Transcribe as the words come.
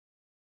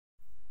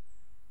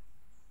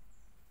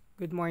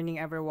Good morning,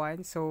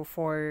 everyone. So,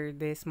 for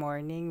this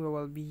morning, we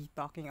will be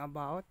talking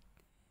about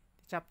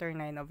chapter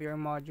 9 of your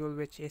module,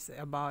 which is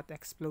about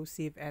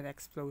explosive and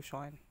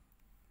explosion.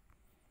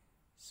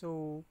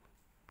 So,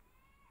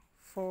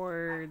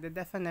 for the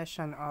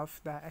definition of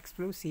the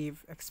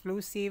explosive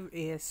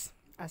is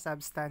a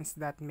substance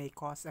that may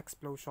cause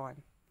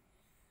explosion.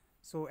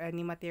 So,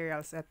 any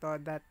materials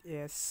ito that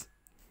is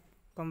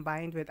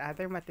combined with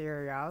other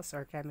materials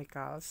or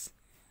chemicals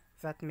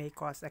that may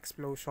cause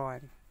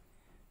explosion.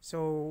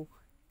 So,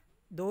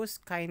 those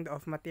kind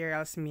of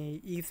materials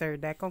may either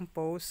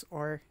decompose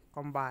or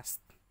combust.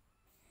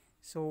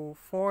 So,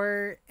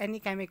 for any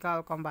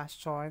chemical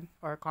combustion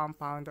or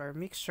compound or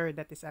mixture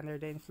that is under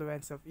the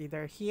influence of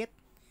either heat,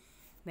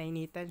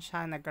 nainitan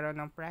siya,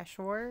 nagkaroon ng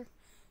pressure,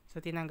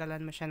 so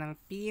tinanggalan mo siya ng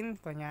pin,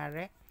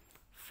 kunyari,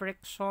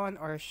 friction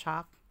or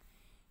shock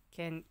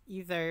can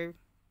either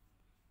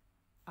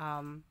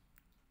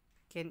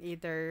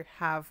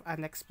have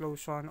an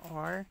explosion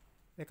or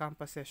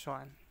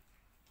decomposition.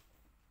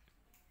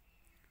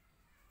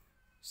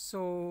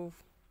 So,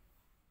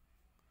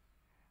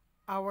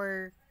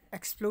 our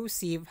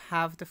explosive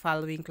have the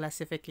following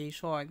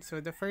classification.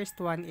 So, the first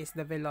one is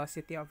the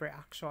velocity of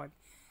reaction.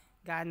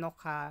 Gaano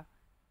ka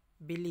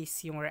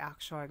bilis yung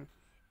reaction.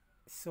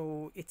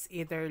 So, it's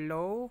either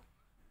low,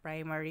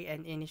 primary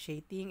and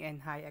initiating,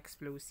 and high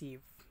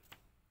explosive.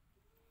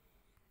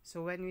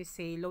 So, when we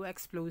say low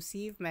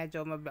explosive,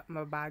 medyo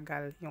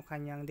mabagal yung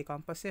kanyang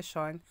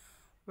decomposition,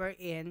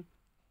 wherein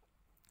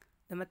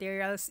the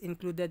materials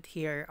included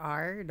here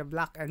are the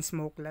black and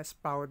smokeless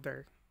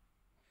powder.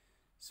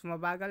 So,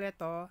 mabagal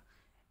ito,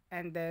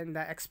 and then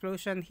the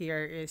explosion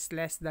here is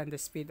less than the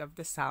speed of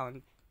the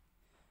sound.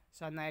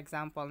 So, ang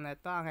example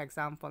nito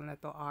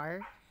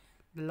are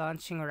the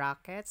launching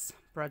rockets,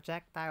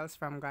 projectiles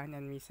from gun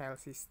and missile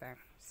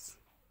systems.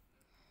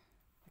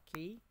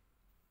 Okay?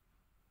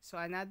 So,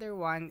 another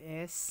one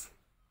is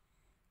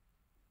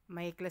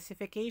may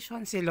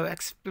classification si low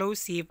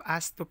explosive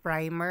as to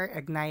primer,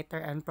 igniter,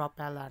 and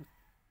propellant.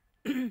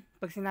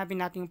 Pag sinabi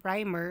nating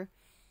primer,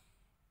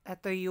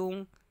 ito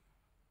yung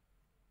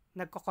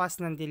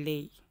nagkakos ng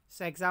delay.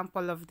 So,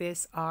 example of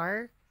this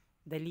are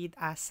the lead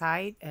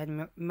acid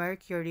and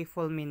mercury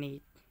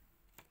fulminate.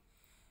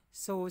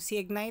 So, si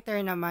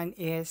igniter naman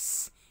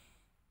is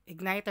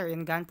igniter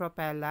in gun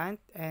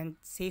propellant and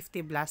safety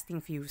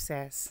blasting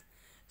fuses.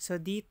 So,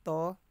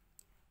 dito,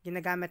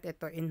 ginagamit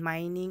ito in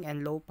mining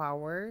and low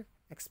power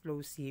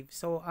explosive.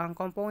 So, ang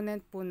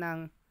component po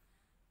ng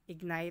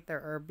igniter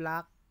or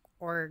black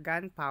or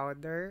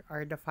gunpowder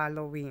are the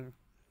following.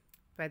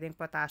 Pwedeng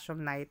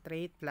potassium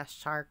nitrate plus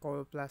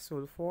charcoal plus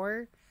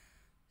sulfur,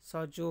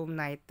 sodium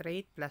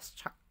nitrate plus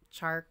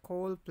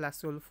charcoal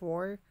plus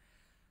sulfur,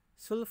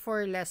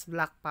 sulfurless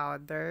black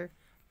powder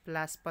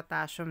plus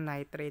potassium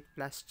nitrate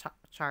plus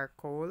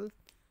charcoal,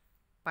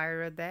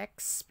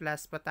 pyrodex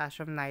plus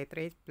potassium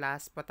nitrate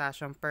plus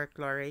potassium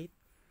perchlorate,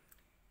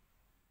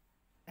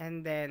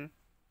 and then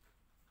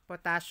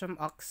potassium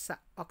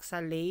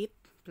oxalate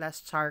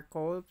plus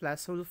charcoal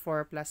plus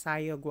sulfur plus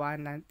guanidine.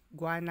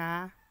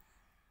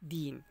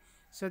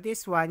 So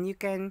this one, you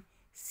can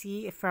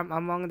see from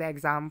among the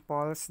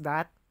examples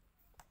that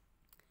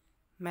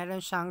meron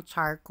siyang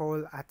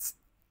charcoal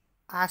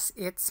as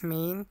its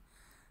main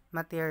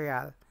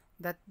material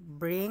that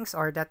brings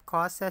or that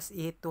causes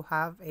it to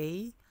have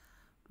a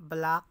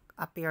black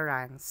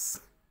appearance.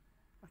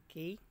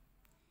 Okay?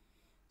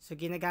 So,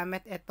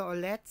 ginagamit ito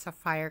ulit sa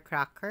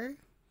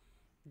firecracker,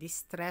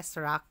 distress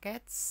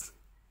rockets,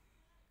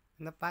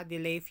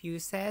 delay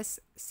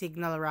fuses,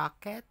 signal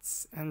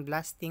rockets, and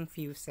blasting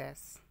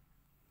fuses.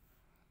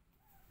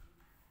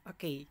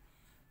 Okay.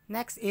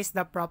 Next is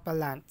the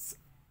propellants.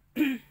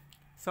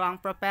 So, ang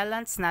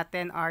propellants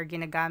natin are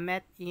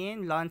ginagamit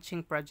in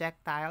launching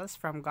projectiles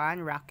from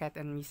gun, rocket,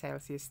 and missile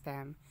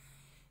system.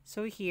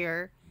 So,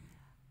 here,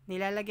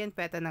 nilalagyan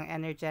pa ito ng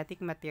energetic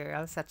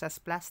materials such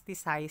as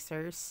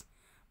plasticizers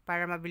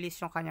para mabilis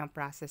yung kanyang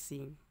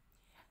processing.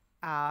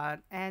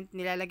 And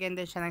nilalagyan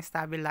din siya ng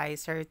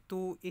stabilizer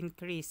to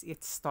increase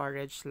its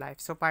storage life.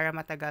 So, para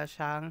matagal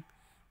siyang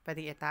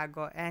pwedeng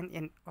itago,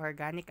 and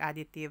organic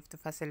additive to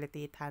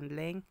facilitate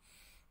handling,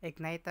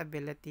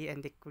 ignitability, and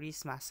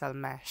decrease muscle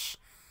mesh.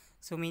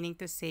 So, meaning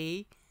to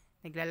say,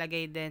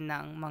 naglalagay din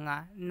ng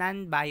mga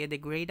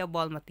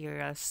non-biodegradable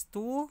materials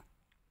to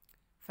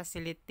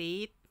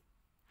facilitate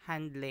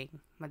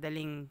handling.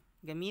 Madaling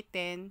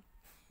gamitin,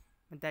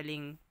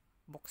 madaling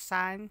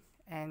buksan,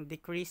 and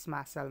decrease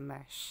muscle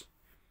mesh.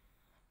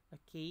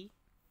 Okay?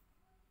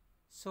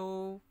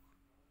 So,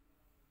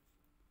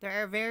 there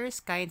are various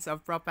kinds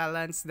of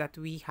propellants that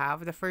we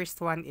have. The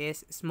first one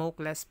is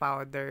smokeless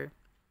powder.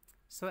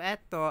 So,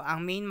 eto,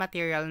 ang main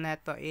material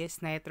neto is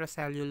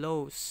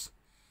nitrocellulose.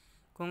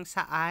 Kung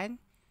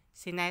saan,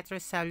 si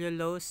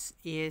nitrocellulose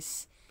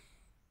is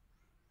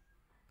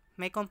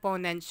may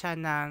component siya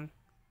ng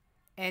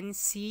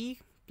NC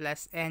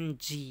plus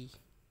NG.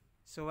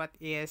 So, what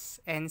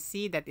is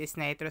NC? That is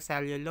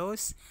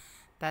nitrocellulose.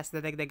 Tapos,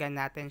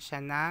 dadagdagan natin siya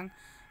ng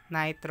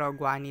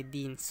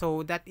nitroguanidine.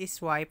 So, that is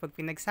why, pag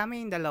pinagsama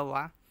yung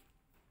dalawa,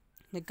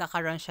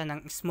 nagkakaroon siya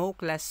ng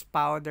smokeless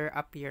powder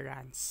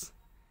appearance.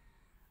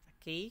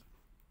 Okay?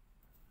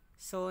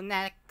 So,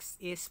 next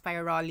is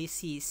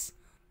pyrolysis.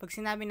 Pag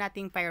sinabi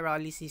nating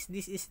pyrolysis,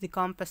 this is the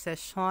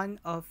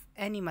composition of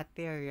any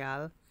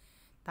material,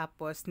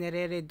 tapos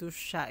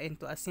nire-reduce siya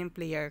into a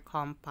simpler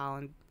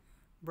compound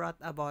brought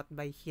about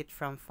by heat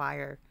from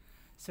fire.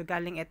 So,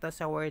 galing ito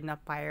sa word na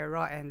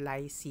pyro and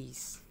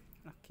lysis.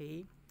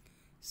 Okay?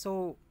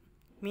 So,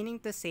 meaning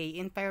to say,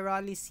 in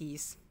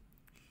pyrolysis,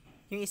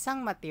 yung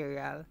isang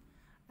material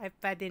ay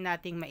pwede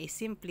nating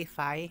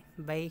ma-simplify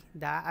by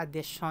the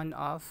addition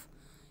of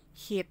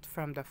heat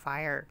from the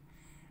fire.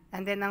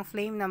 And then, ang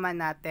flame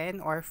naman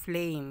natin, or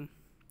flame,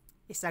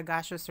 is a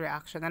gaseous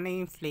reaction. Ano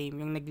yung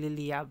flame? Yung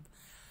nagliliyab.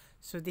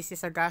 So, this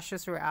is a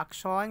gaseous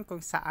reaction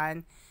kung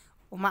saan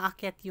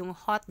umaakyat yung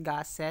hot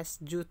gases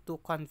due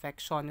to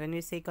convection. When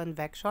we say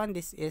convection,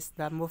 this is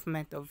the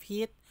movement of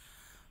heat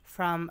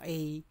from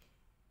a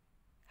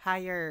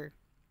higher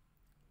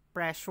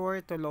pressure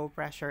to low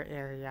pressure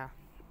area.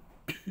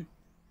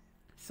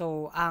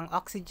 So, ang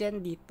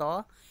oxygen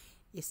dito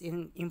is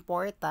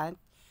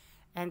important,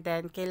 and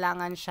then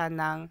kailangan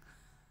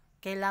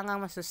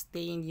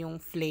masustain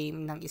yung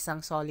flame ng isang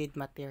solid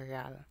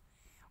material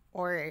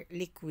or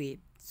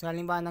liquid. So,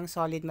 halimbawa ng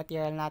solid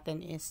material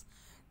natin is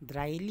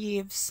dry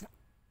leaves,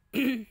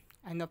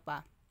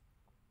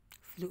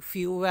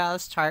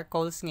 fuels,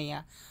 charcoals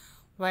ngayon,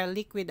 while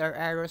liquid or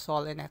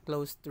aerosol in a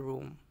closed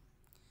room.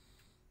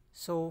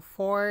 So,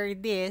 for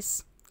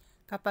this,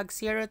 kapag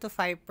 0 to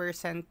 5%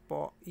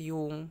 po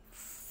yung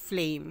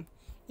flame,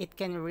 it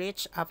can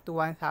reach up to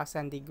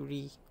 1,000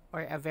 degree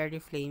or a very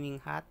flaming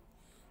hot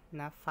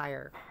na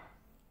fire.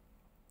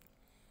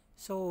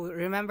 So,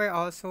 remember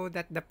also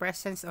that the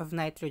presence of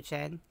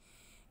nitrogen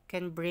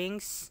can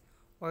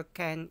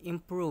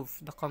improve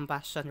the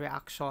combustion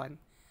reaction.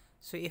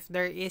 So, if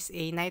there is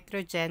a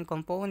nitrogen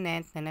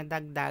component na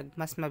nadagdag,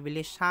 mas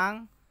mabilis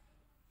siyang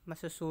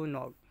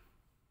masusunog.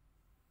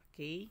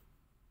 Okay?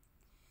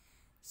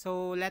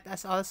 So, let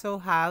us also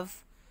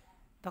have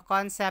the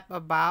concept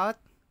about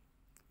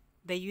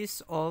the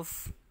use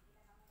of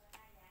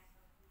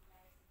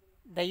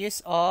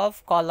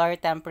color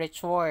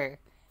temperature.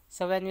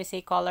 So, when we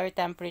say color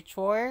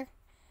temperature,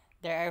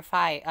 there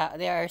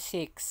are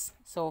 6.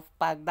 So,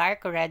 pag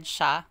dark red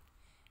siya,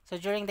 so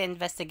during the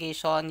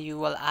investigation, you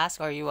will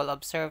ask or you will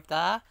observe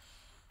the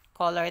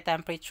color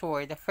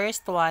temperature. The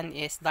first one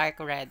is dark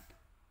red.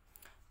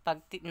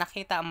 Pag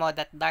nakita mo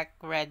that dark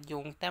red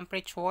yung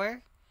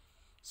temperature,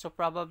 so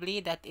probably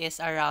that is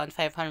around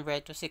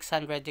 500 to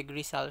 600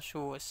 degrees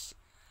Celsius.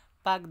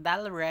 Pag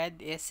dull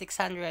red is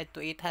 600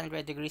 to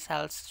 800 degrees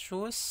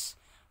Celsius.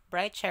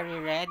 Bright cherry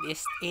red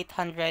is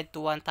 800 to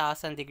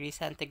 1000 degrees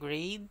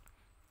centigrade.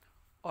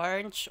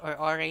 Orange or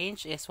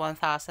orange is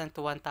 1000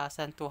 to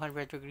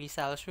 1200 degrees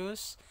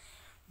Celsius.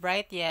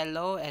 Bright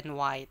yellow and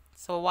white.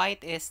 So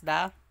white is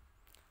the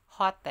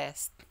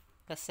hottest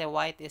kasi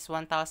white is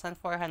 1400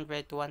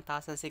 to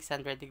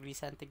 1600 degrees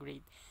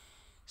centigrade.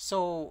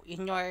 So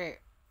in your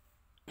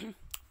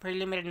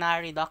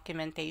preliminary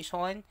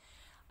documentation,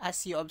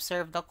 as you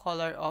observe the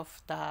color of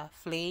the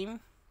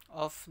flame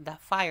of the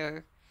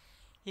fire,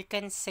 you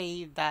can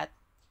say that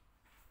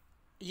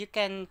you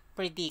can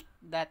predict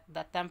that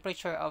the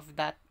temperature of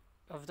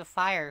the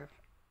fire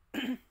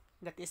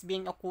that is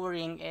being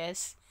occurring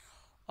is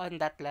on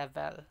that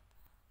level.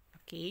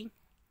 Okay?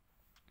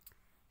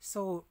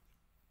 So,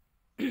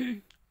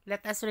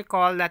 let us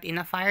recall that in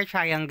a fire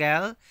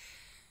triangle,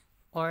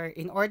 or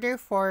in order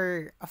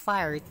for a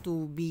fire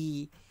to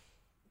be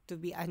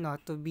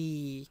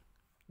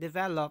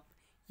developed,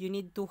 you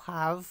need to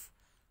have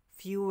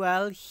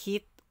fuel,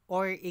 heat,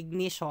 or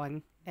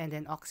ignition, and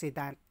then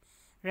oxidant.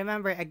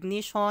 Remember,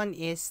 ignition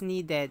is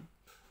needed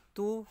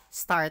to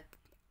start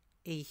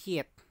a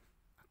heat.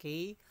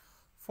 Okay?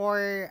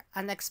 For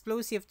an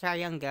explosive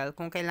triangle,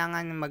 kung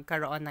kailangan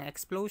magkaroon ng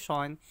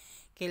explosion,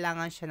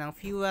 kailangan siya ng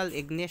fuel,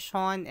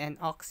 ignition, and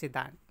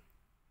oxidant.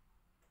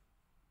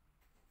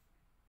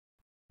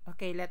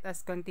 Okay, let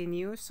us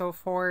continue. So,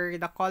 for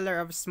the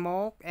color of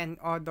smoke and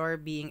odor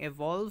being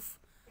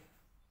evolved,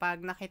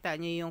 pag nakita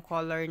nyo yung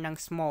color ng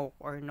smoke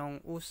or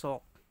ng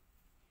usok,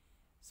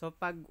 so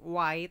pag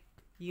white,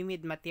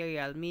 humid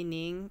material,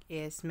 meaning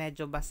is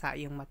medyo basa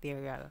yung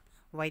material.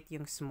 White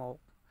yung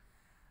smoke.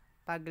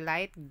 Pag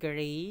light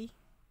gray,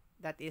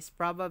 that is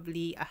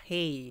probably a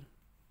hay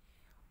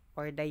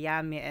or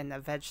dayami and a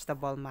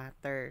vegetable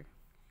matter.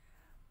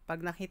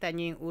 Pag nakita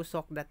nyo yung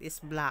usok, that is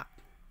black.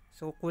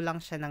 So, kulang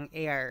siya ng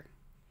air.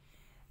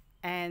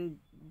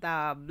 And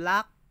the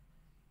black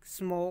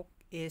smoke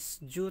is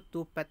due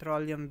to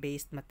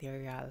petroleum-based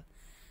material.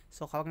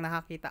 So, kapag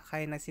nakakita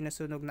kayo ng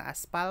sinusunog na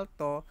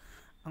aspalto,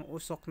 ang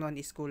usok nun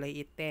is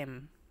kulay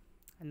itim.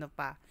 Ano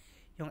pa?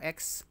 Yung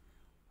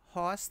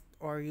exhaust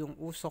or yung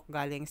usok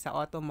galing sa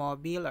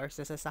automobile or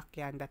sa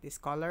sasakyan, that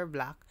is color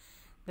black,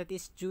 that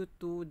is due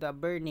to the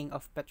burning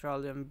of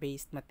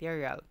petroleum-based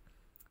material.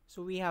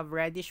 So, we have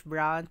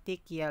reddish-brown,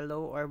 thick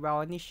yellow, or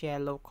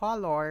brownish-yellow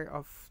color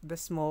of the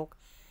smoke.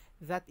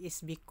 That is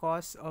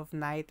because of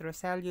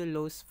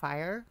nitrocellulose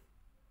fire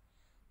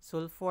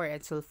sulfur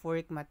and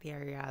sulfuric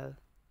material.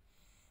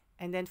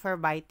 And then for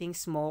biting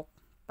smoke,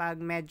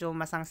 pag medyo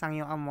masangsang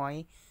yung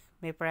amoy,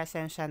 may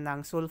presensya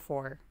ng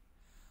sulfur.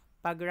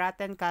 Pag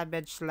rotten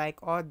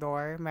cabbage-like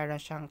odor, meron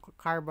siyang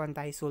carbon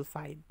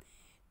disulfide.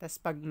 Tapos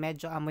pag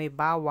medyo amoy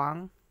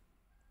bawang,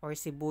 or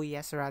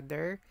sibuyas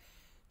rather,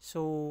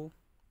 so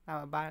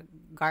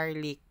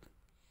garlic,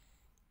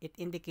 it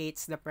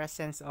indicates the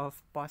presence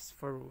of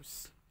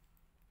phosphorus.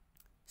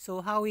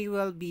 So how we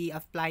will be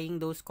applying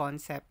those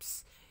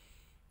concepts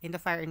in the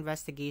fire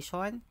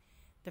investigation?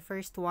 The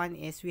first one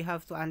is we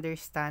have to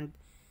understand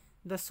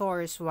the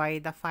source why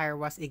the fire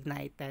was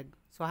ignited.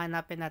 So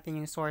hanapin natin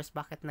yung source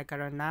bakit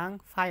nagkaroon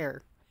ng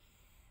fire.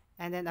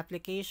 And then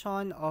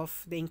application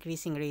of the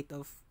increasing rate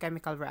of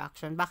chemical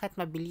reaction. Bakit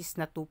mabilis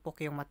natupok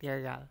yung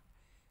material?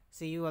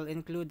 So you will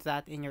include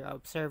that in your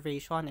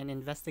observation and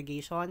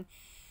investigation.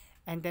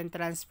 And then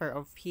transfer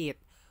of heat.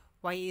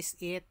 Why is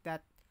it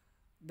that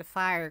the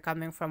fire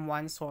coming from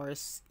one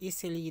source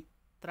easily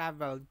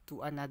traveled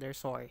to another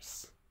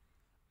source?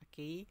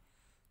 Okay?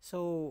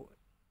 So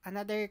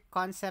another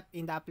concept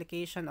in the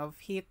application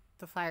of heat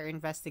to fire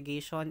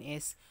investigation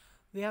is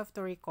we have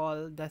to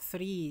recall the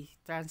 3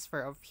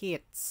 transfer of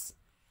heats.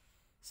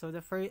 So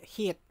the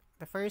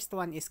first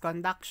one is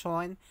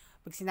conduction.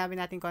 Pag sinabi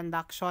natin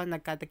conduction,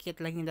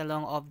 nagkadikit lang yung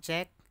dalawang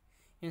object,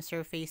 yung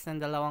surface ng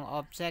dalawang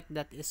object.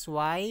 That is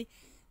why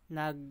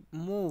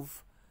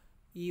nag-move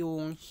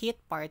yung heat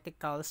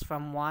particles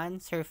from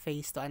one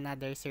surface to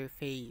another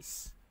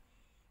surface.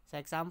 So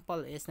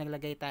example is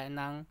naglagay tayo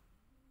ng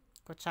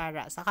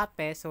kutsara sa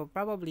kape, so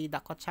probably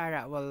the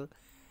kutsara will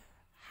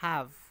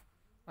have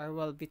or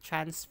will be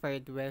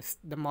transferred with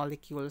the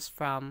molecules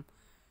from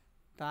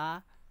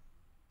the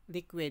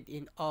liquid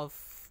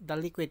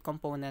liquid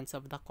components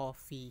of the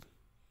coffee.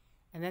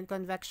 And then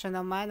convection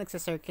naman,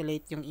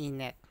 nagsa-circulate yung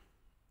init.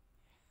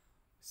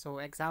 So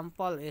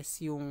example is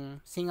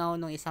yung singaw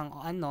ng isang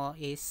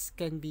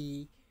can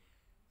be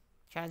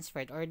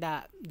transferred, or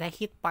the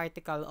heat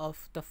particle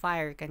of the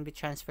fire can be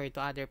transferred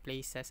to other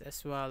places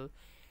as well.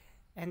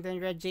 And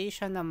then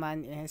radiation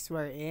naman is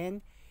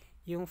wherein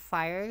yung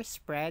fire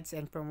spreads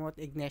and promote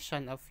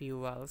ignition of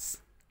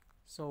fuels.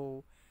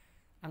 So,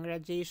 ang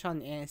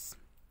radiation is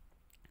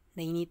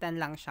nainitan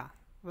lang siya.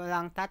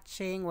 Walang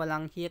touching,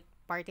 walang heat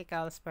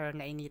particles, pero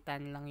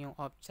nainitan lang yung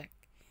object.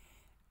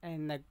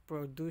 And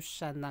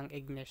nag-produce siya ng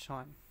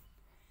ignition.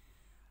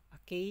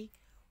 Okay?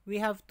 We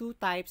have 2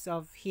 types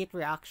of heat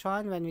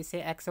reaction when we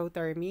say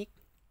exothermic.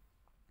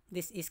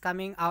 This is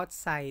coming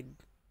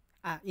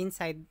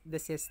inside the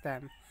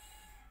system.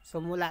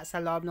 So, mula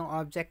sa loob ng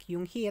object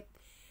yung heat,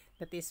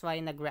 that is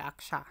why nag-react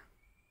siya.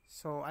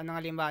 So,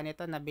 anong halimbawa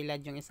nito?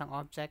 Nabilad yung isang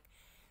object.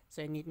 So,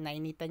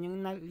 nainitan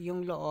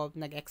yung loob,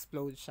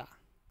 nag-explode siya.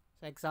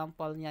 So,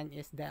 example niyan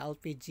is the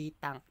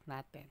LPG tank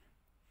natin.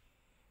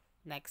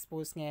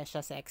 Na-expose nga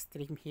siya sa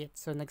extreme heat.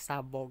 So,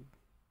 nagsabog.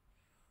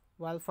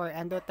 While for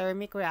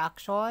endothermic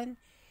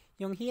reaction,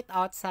 yung heat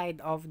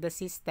outside of the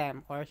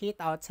system or heat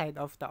outside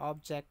of the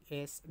object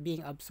is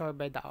being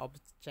absorbed by the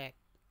object.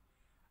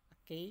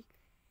 Okay?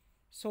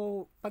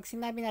 So, pag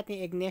sinabi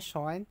natin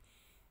ignition,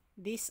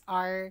 these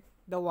are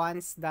the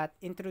ones that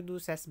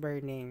introduces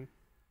burning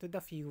to the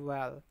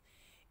fuel.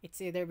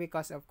 It's either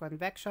because of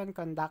convection,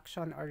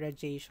 conduction, or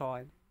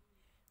radiation.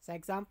 Sa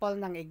example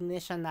ng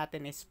ignition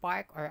natin is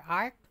spark or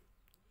arc.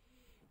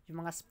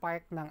 Yung mga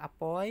spark ng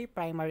apoy,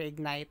 primary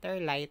igniter,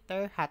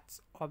 lighter, hot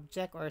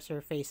object or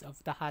surface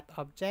of the hot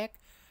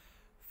object,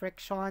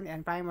 friction,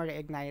 and primary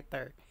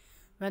igniter.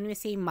 When we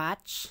say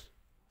match,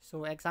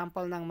 so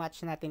example ng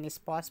match natin is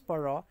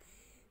posporo.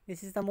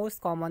 This is the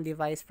most common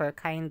device for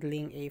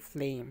kindling a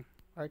flame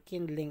or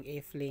kindling a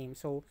flame.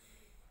 So,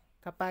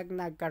 kapag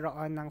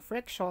nagkaroon ng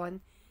friction,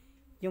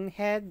 yung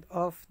head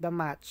of the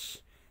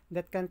match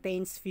that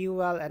contains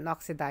fuel and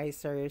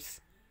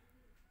oxidizers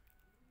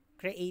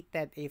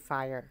created a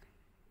fire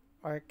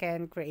or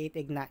can create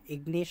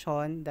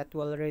ignition that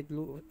will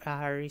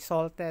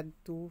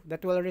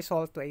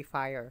result to a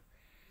fire.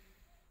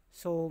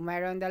 So,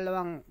 mayroon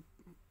dalawang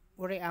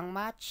uri ang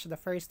match.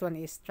 The first one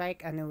is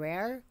strike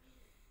anywhere.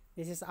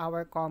 This is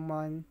our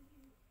common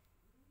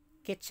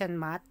kitchen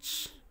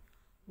match.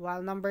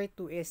 While number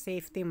 2 is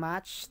safety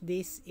match.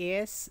 This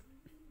is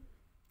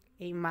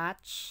a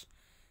match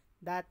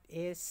that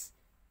is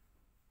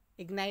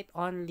ignite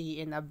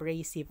only in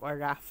abrasive or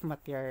rough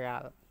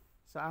material.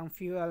 So, ang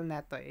fuel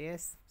neto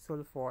is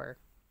sulfur.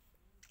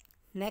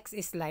 Next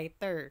is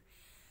lighter.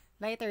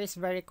 Lighter is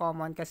very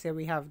common kasi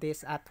we have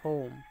this at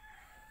home.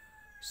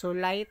 So,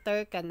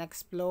 lighter can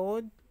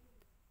explode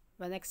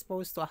when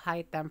exposed to a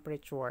high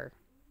temperature.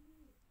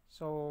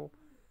 So,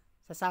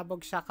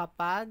 sasabog siya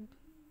kapag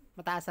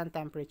mataas ang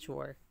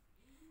temperature.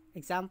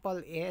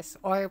 Example is,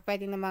 or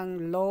pwede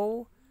namang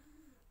low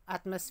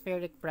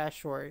atmospheric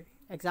pressure.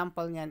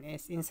 Example niyan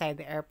is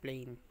inside the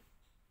airplane.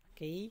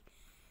 Okay?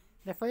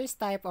 The first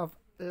type of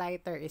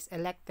lighter is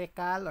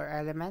electrical or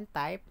element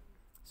type.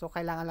 So,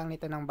 kailangan lang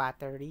nito ng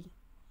battery.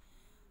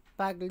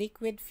 Pag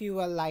liquid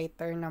fuel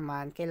lighter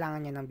naman,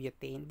 kailangan niya ng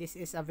butane. This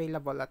is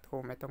available at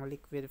home, itong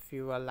liquid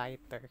fuel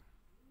lighter.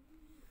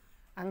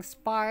 Ang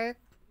spark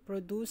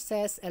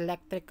produces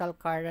electrical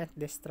current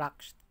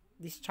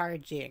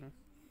discharging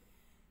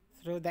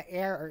through the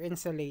air or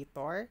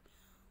insulator,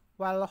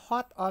 while a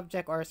hot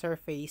object or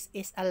surface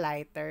is a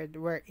lighter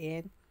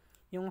wherein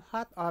yung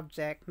hot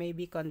object may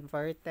be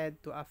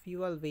converted to a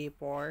fuel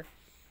vapor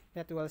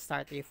that will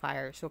start a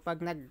fire. So, pag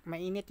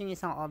mainit yung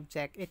isang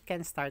object, it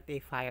can start a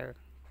fire.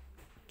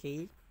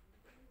 Okay?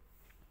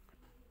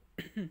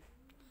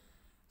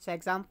 So,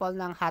 example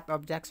ng hot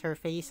object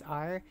surface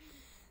are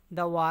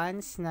the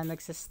ones na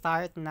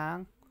nagsastart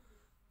ng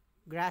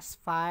grass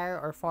fire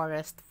or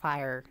forest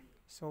fire.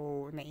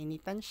 So,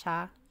 nainitan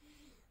siya,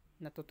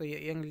 natutuyo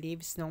yung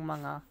leaves ng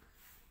mga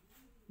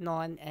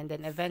non, and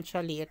then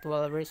eventually it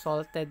will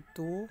resulted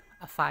to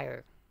a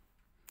fire.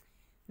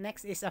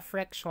 Next is a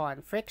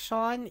friction.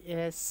 Friction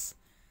is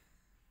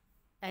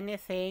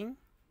anything.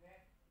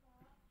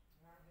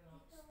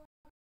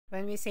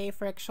 When we say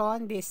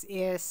friction, this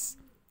is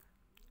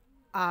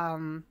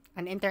an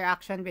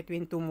interaction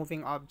between two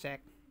moving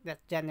objects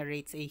that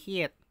generates a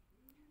heat.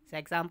 So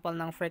example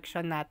ng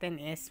friction natin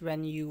is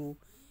when you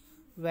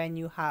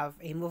have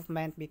a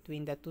movement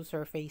between the two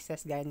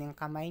surfaces gaya ng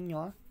kamay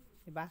nyo,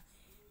 diba?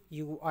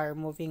 You are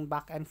moving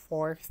back and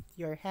forth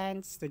your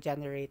hands to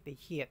generate the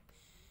heat.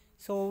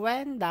 So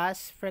when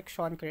does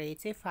friction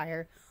creates a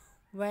fire?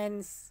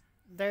 When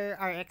there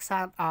are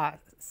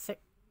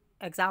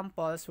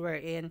examples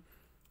wherein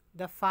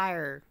the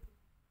fire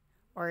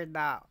or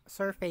the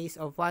surface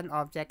of one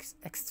object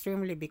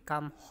extremely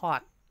become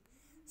hot.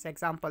 So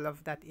example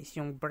of that is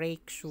yung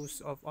brake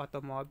shoes of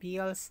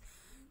automobiles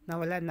na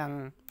wala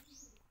ng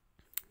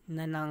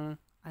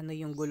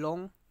yung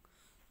gulong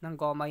ng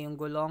goma yung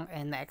gulong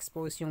and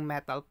na-expose yung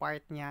metal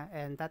part niya,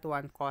 and that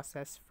one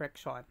causes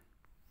friction.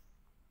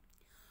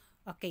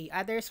 Okay,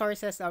 other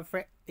sources of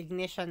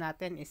ignition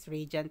natin is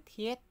radiant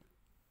heat.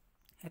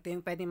 Ito yung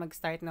pwede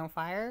mag-start ng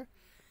fire.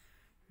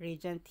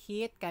 Radiant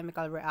heat,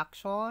 chemical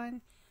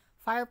reaction,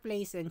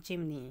 fireplace and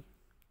chimney,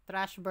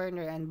 trash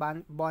burner and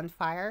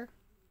bonfire,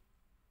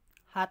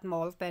 hot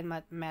molten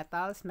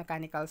metals,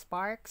 mechanical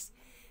sparks,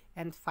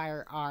 and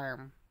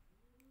firearm.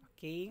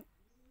 Okay?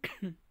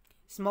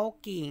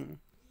 Smoking.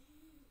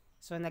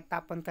 So,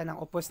 nagtapon ka ng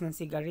upos ng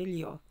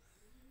sigarilyo.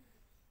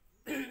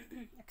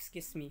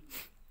 Excuse me.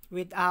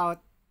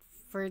 Without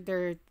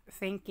further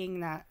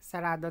thinking na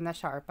sarado na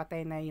siya or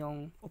patay na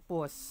yung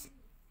upos.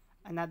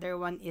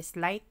 Another one is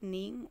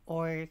lightning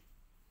or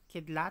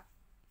kidlat.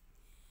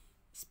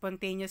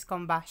 Spontaneous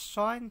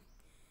combustion.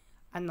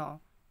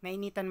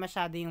 Nainitan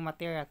masyado yung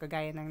material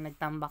kagaya ng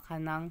nagtambak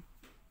ka ng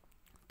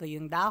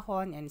tuyong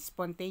dahon and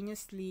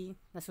spontaneously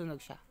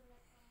nasunog siya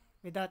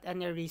without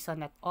any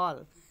reason at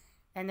all.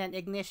 And then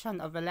ignition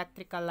of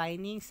electrical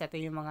linings, ito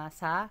yung mga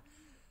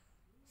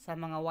sa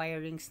mga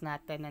wirings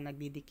natin na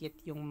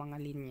nagdidikit yung mga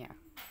linya.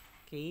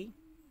 Okay?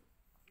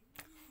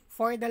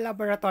 For the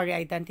laboratory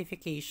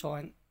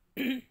identification,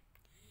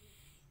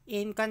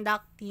 in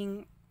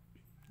conducting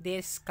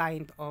this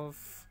kind of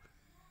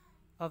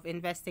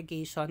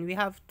investigation, we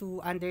have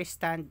to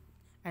understand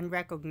and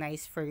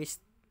recognize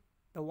first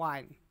the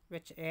one,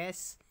 which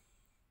is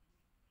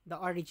the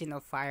origin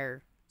of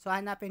fire. So,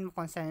 hanapin mo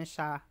kung saan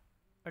siya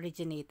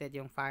originated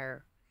yung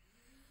fire.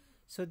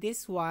 So,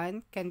 this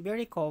one can be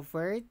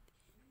recovered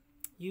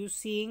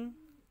using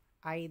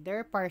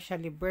either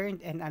partially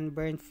burned and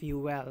unburned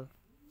fuel.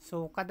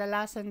 So,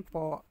 kadalasan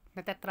po,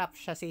 natatrap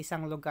siya sa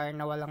isang lugar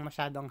na walang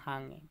masyadong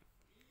hangin.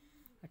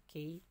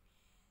 Okay?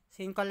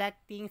 So, in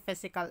collecting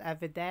physical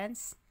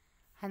evidence,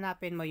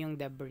 hanapin mo yung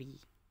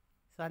debris.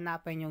 So,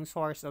 hanapin yung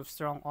source of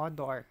strong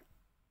odor.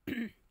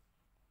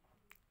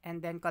 And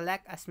then,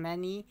 collect as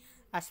many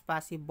as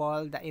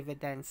possible the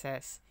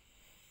evidences.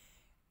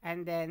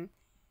 And then,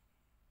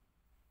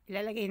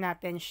 ilalagay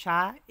natin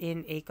siya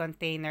in a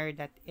container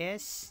that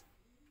is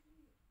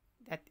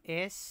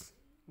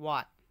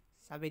what?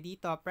 Sabi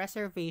dito,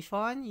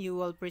 preservation, you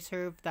will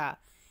preserve the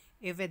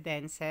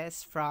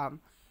evidences from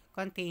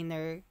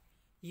container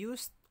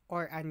used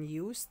or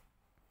unused,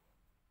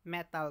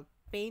 metal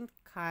paint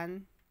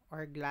can,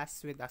 or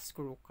glass with a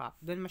screw cap.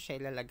 Doon mo siya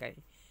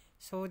ilalagay.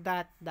 So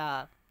that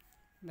the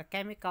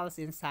chemicals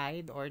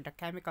inside or the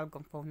chemical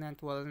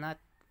component will not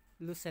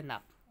loosen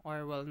up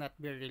or will not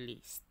be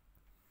released.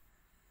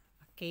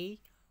 Okay?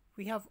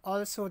 We have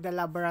also the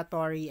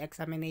laboratory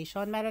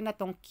examination. Meron na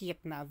tong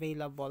kit na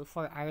available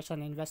for arson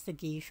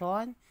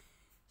investigation.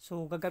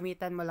 So,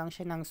 gagamitan mo lang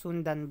siya ng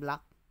sundan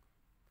block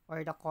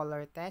or the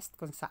color test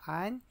kung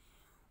saan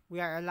we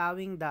are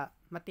allowing the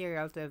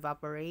material to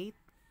evaporate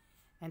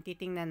and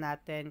titingnan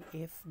natin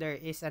if there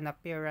is an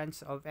appearance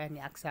of any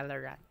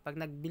accelerant. Pag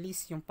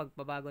nagbilis yung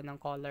pagbabago ng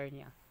color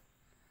niya.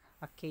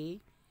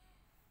 Okay?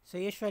 So,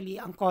 usually,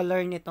 ang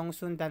color nitong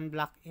sundan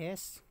block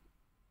is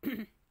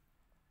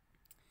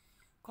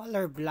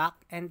color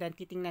black, and then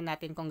titingnan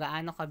natin kung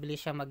gaano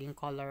kabilis siya maging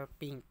color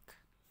pink.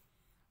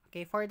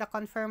 Okay, for the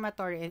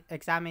confirmatory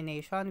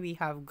examination, we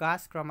have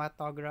gas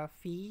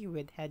chromatography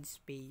with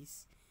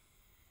headspace.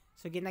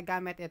 So,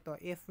 ginagamit ito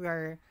if we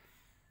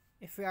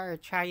are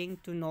trying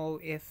to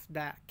know if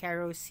the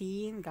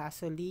kerosene,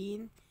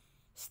 gasoline,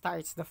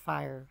 starts the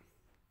fire.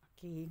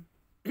 Okay.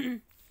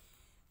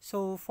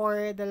 So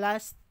for the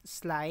last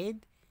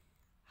slide,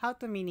 how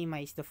to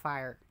minimize the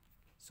fire.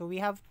 So we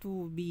have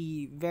to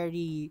be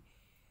very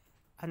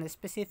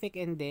specific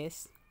in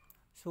this.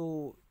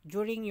 So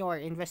during your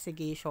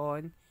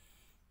investigation,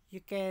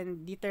 you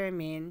can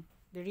determine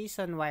the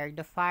reason why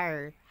the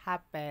fire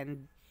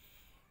happened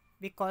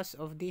because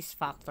of this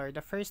factor.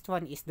 The first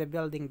one is the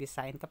building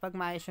design. Kapag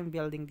maayos yung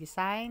building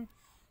design,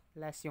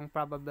 less yung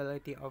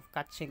probability of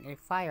catching a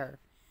fire.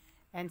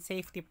 And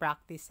safety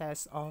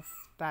practices of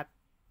that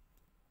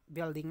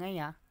building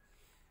nga.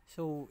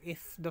 So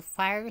if the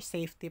fire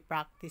safety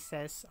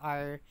practices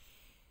are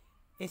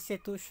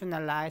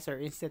institutionalized or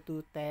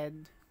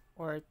instituted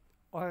or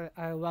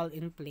are well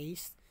in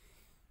place,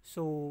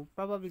 so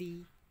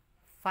probably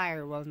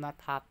fire will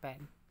not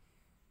happen.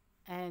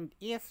 And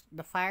if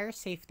the fire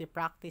safety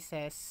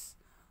practices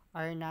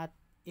are not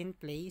in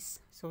place,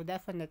 so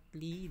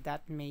definitely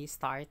that may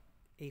start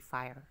a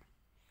fire.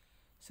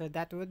 So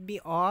that would be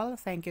all.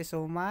 Thank you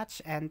so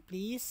much, and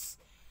please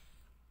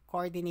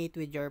coordinate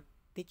with your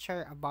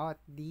teacher about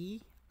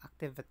the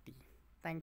activity.